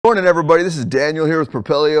Morning, everybody. This is Daniel here with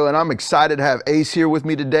Propelio, and I'm excited to have Ace here with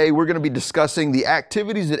me today. We're going to be discussing the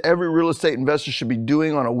activities that every real estate investor should be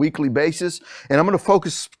doing on a weekly basis, and I'm going to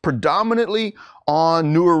focus predominantly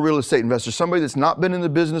on newer real estate investors, somebody that's not been in the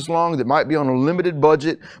business long, that might be on a limited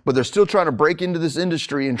budget, but they're still trying to break into this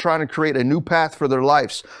industry and trying to create a new path for their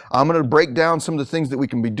lives. I'm going to break down some of the things that we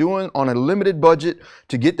can be doing on a limited budget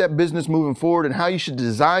to get that business moving forward and how you should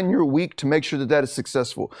design your week to make sure that that is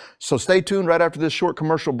successful. So stay tuned right after this short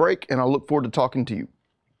commercial break, and I'll look forward to talking to you.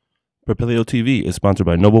 Propelio TV is sponsored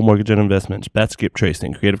by Noble Mortgage and Investments, Batskip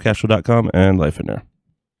Tracing, CreativeCashflow.com, and Life in There.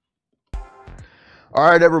 All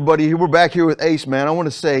right, everybody, we're back here with Ace, man. I want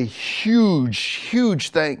to say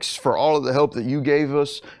huge thanks for all of the help that you gave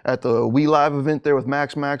us at the We Live event there with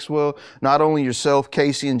Max Maxwell. Not only yourself,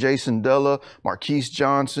 Casey and Jason Della, Marquise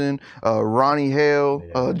Johnson, Ronnie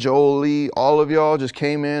Hale, Joel Lee, all of y'all just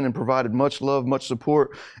came in and provided much love, much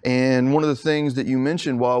support. And one of the things that you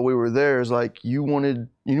mentioned while we were there is like you wanted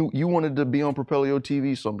to be on Propelio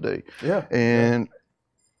TV someday. Yeah. And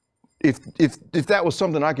if that was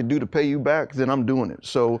something I could do to pay you back, then I'm doing it.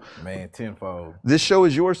 So, man, tenfold. This show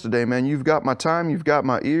is yours today, man. You've got my time, you've got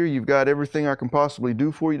my ear, you've got everything I can possibly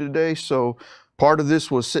do for you today. So part of this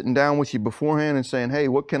was sitting down with you beforehand and saying, hey,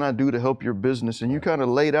 what can I do to help your business? And you kind of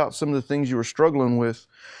laid out some of the things you were struggling with.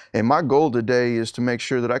 And my goal today is to make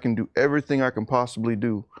sure that I can do everything I can possibly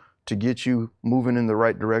do to get you moving in the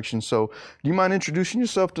right direction. So do you mind introducing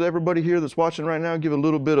yourself to everybody here that's watching right now? Give a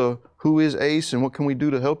little bit of who is Ace and what can we do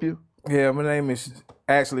to help you? Yeah, my name is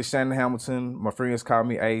actually Shannon Hamilton. My friends call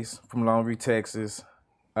me Ace from Longview, Texas.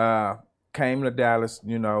 Came to Dallas,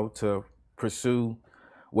 to pursue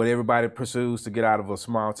what everybody pursues to get out of a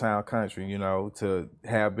small town country, to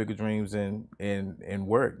have bigger dreams and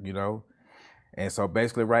work, And so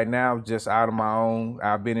basically right now, just out of my own,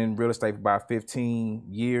 I've been in real estate for about 15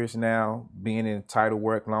 years now, being in title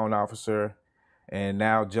work, loan officer, and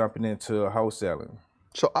now jumping into wholesaling.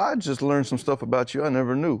 So I just learned some stuff about you I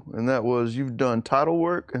never knew, and that was you've done title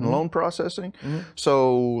work and loan processing.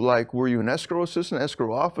 So like, were you an escrow assistant,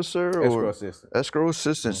 escrow officer? Or escrow assistant. Escrow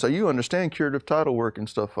assistant. So you understand curative title work and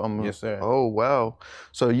stuff. Yes, sir. Oh, wow.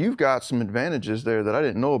 So you've got some advantages there that I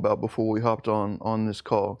didn't know about before we hopped on this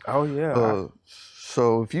call. Oh, yeah.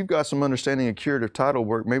 So if you've got some understanding of curative title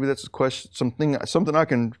work, maybe that's a question, something I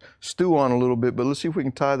can stew on a little bit, but let's see if we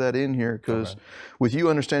can tie that in here, because with you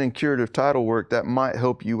understanding curative title work, that might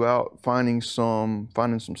help you out finding some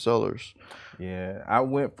sellers. Yeah, I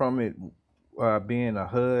went from it being a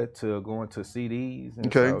HUD to going to CDs,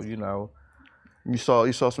 and so, You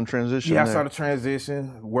saw some transition. Yeah, there. I saw the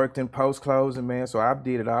transition, worked in post-closing, man, so I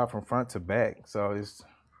did it all from front to back, so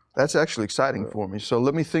That's actually exciting for me. So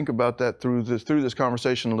let me think about that through this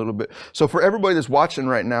conversation a little bit. So for everybody that's watching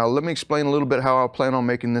right now, let me explain a little bit how I plan on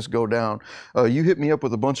making this go down. You hit me up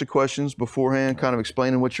with a bunch of questions beforehand, kind of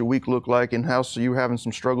explaining what your week looked like and how so you're having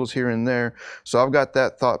some struggles here and there. So I've got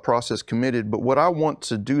that thought process committed. But what I want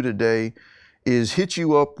to do today is hit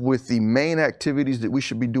you up with the main activities that we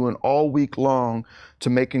should be doing all week long to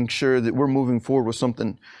making sure that we're moving forward with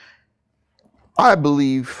something. I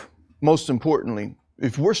believe, most importantly,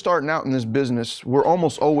 if we're starting out in this business, we're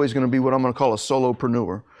almost always going to be what I'm going to call a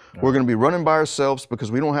solopreneur. Right. We're going to be running by ourselves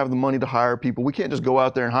because we don't have the money to hire people. We can't just go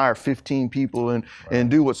out there and hire 15 people and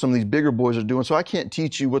do what some of these bigger boys are doing. So I can't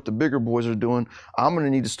teach you what the bigger boys are doing. I'm going to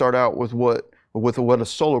need to start out with what a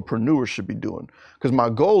solopreneur should be doing. Because my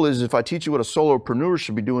goal is if I teach you what a solopreneur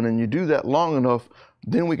should be doing and you do that long enough,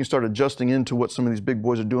 then we can start adjusting into what some of these big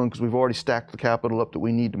boys are doing because we've already stacked the capital up that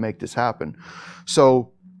we need to make this happen.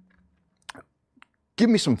 So give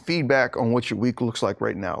me some feedback on what your week looks like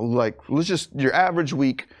right now. Like, your average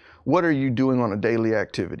week, what are you doing on a daily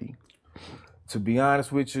activity? To be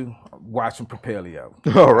honest with you, watching Propelio.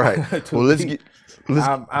 All right. Well,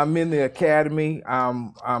 I'm in the academy.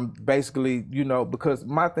 I'm basically, because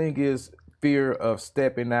my thing is fear of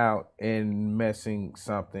stepping out and messing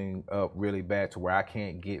something up really bad to where I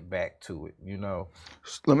can't get back to it,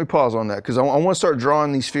 Let me pause on that because I want to start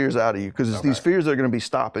drawing these fears out of you because it's these fears that are going to be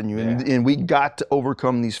stopping you, and we got to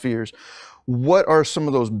overcome these fears. What are some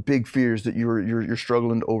of those big fears that you're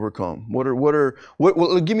struggling to overcome?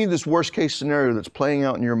 Well, give me this worst case scenario that's playing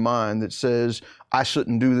out in your mind that says I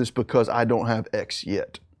shouldn't do this because I don't have X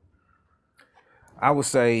yet. I would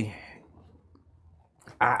say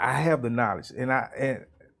I have the knowledge, and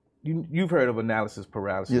you've heard of analysis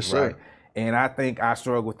paralysis, yes, sir. Right? And I think I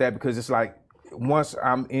struggle with that because it's like once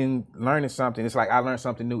I'm in learning something, it's like I learn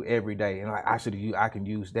something new every day, and like I can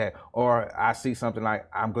use that, or I see something like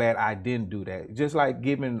I'm glad I didn't do that. Just like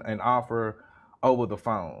giving an offer over the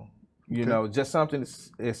phone, just something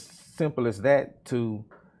as simple as that to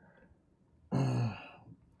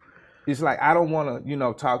It's like I don't want to, you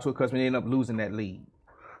know, talk to a customer and end up losing that lead.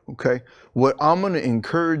 Okay. What I'm going to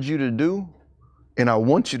encourage you to do, and I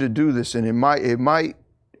want you to do this, and I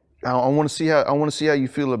want to see how you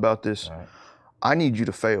feel about this. Right. I need you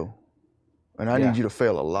to fail, and I need you to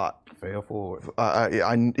fail a lot. Fail forward.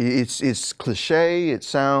 It's cliche. It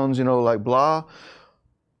sounds, you know, like blah.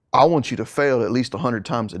 I want you to fail at least 100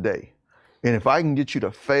 times a day. And if I can get you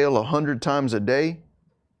to fail 100 times a day,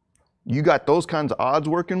 you got those kinds of odds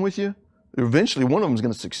working with you, eventually one of them is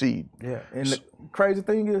going to succeed. Yeah. And the crazy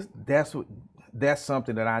thing is, that's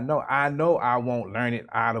something that I know. I know I won't learn it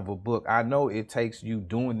out of a book. I know it takes you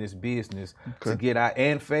doing this business to get out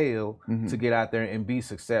and fail, to get out there and be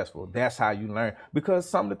successful. That's how you learn. Because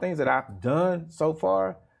some of the things that I've done so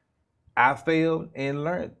far, I failed and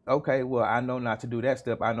learned, okay, well, I know not to do that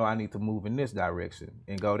step. I know I need to move in this direction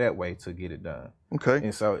and go that way to get it done. Okay.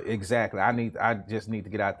 And so exactly, I just need to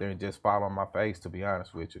get out there and just fall on my face, to be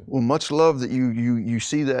honest with you. Well, much love that you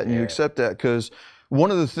see that and you accept that, because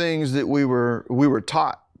one of the things that we were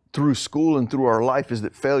taught through school and through our life is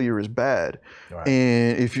that failure is bad. Right.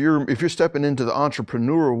 And if you're stepping into the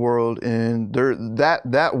entrepreneur world, and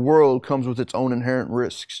that world comes with its own inherent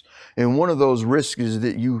risks. And one of those risks is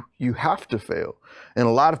that you have to fail. And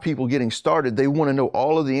a lot of people getting started, they want to know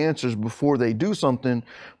all of the answers before they do something,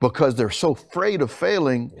 because they're so afraid of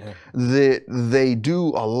failing that they do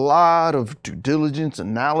a lot of due diligence,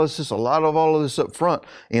 analysis, a lot of all of this up front.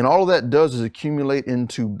 And all of that does is accumulate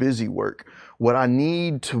into busy work. What I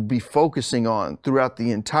need to be focusing on throughout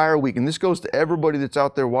the entire week, and this goes to everybody that's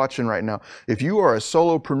out there watching right now, if you are a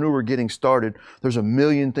solopreneur getting started, there's a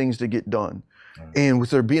million things to get done. And with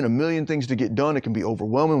there being a million things to get done, it can be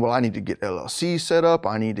overwhelming. Well, I need to get LLC set up.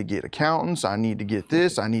 I need to get accountants. I need to get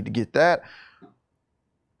this. I need to get that.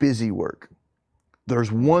 Busy work.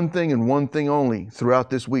 There's one thing and one thing only throughout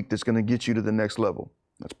this week that's going to get you to the next level.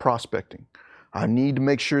 That's prospecting. I need to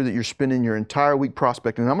make sure that you're spending your entire week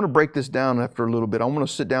prospecting. And I'm going to break this down after a little bit. I'm going to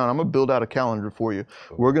sit down. I'm going to build out a calendar for you.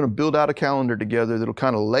 We're going to build out a calendar together that'll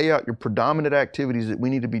kind of lay out your predominant activities that we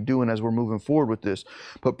need to be doing as we're moving forward with this.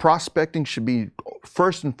 But prospecting should be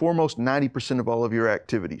first and foremost 90% of all of your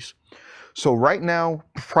activities. So right now,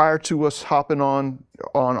 prior to us hopping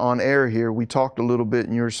on air here, we talked a little bit,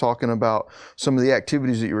 and you were talking about some of the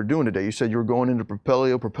activities that you were doing today. You said you were going into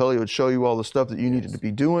Propelio. Propelio would show you all the stuff that you needed to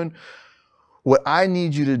be doing. What I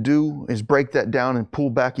need you to do is break that down and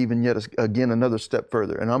pull back even yet again another step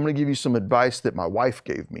further. And I'm going to give you some advice that my wife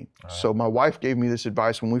gave me. So my wife gave me this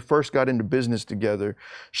advice when we first got into business together.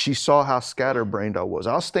 She saw how scatterbrained I was.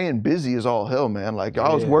 I was staying busy as all hell, man. Like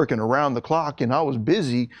I was working around the clock and I was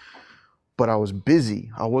busy, but I was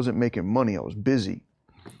busy. I wasn't making money. I was busy.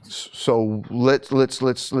 So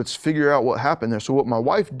let's figure out what happened there. So what my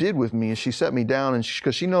wife did with me is she set me down, and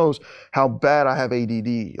because she knows how bad I have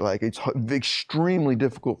ADD, like it's extremely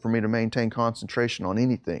difficult for me to maintain concentration on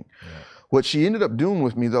anything. What she ended up doing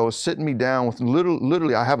with me though is sitting me down with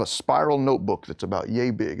literally I have a spiral notebook that's about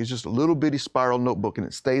yay big. It's just a little bitty spiral notebook, and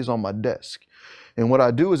it stays on my desk. And what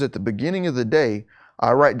I do is at the beginning of the day,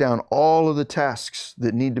 I write down all of the tasks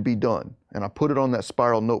that need to be done, and I put it on that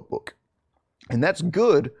spiral notebook. And that's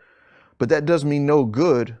good, but that does me no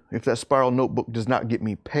good if that spiral notebook does not get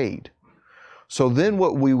me paid. So then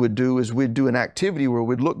what we would do is we'd do an activity where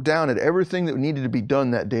we'd look down at everything that needed to be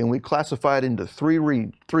done that day, and we'd classify it into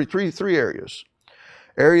three areas.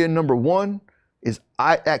 Area number one is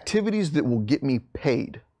activities that will get me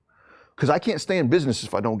paid, because I can't stay in business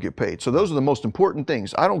if I don't get paid. So those are the most important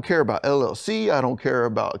things. I don't care about LLC. I don't care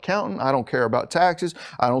about accountant. I don't care about taxes.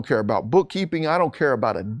 I don't care about bookkeeping. I don't care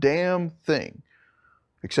about a damn thing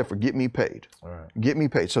except for get me paid. All right. Get me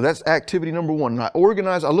paid. So that's activity number one. And I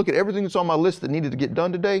look at everything that's on my list that needed to get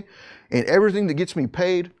done today, and everything that gets me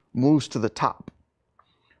paid moves to the top.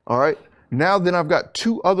 All right. Now then I've got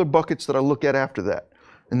two other buckets that I look at after that.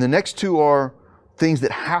 And the next two are things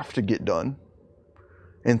that have to get done,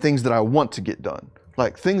 and things that I want to get done.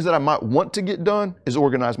 Like things that I might want to get done is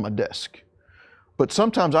organize my desk. But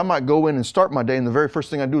sometimes I might go in and start my day, and the very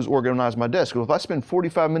first thing I do is organize my desk. Well, if I spend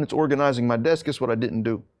 45 minutes organizing my desk, guess what I didn't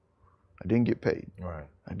do? I didn't get paid. Right.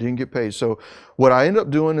 I didn't get paid. So what I end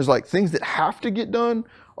up doing is like things that have to get done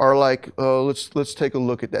are like, let's take a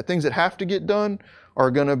look at that. Things that have to get done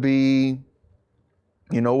are gonna be,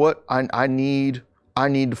 you know what? I need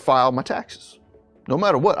to file my taxes. No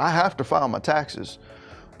matter what, I have to file my taxes.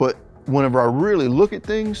 But whenever I really look at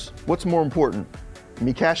things, what's more important?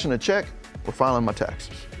 Me cashing a check or filing my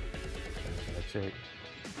taxes?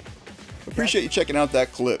 Appreciate you checking out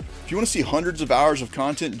that clip. If you want to see hundreds of hours of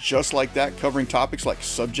content just like that, covering topics like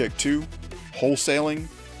subject to, wholesaling,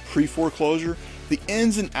 pre-foreclosure, the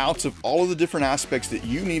ins and outs of all of the different aspects that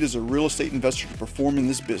you need as a real estate investor to perform in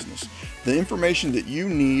this business, the information that you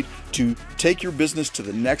need to take your business to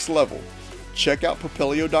the next level. Check out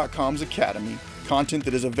Propelio.com's Academy, content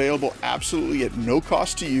that is available absolutely at no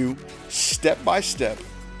cost to you, step by step,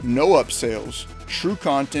 no upsells, true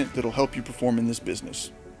content that'll help you perform in this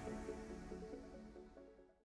business.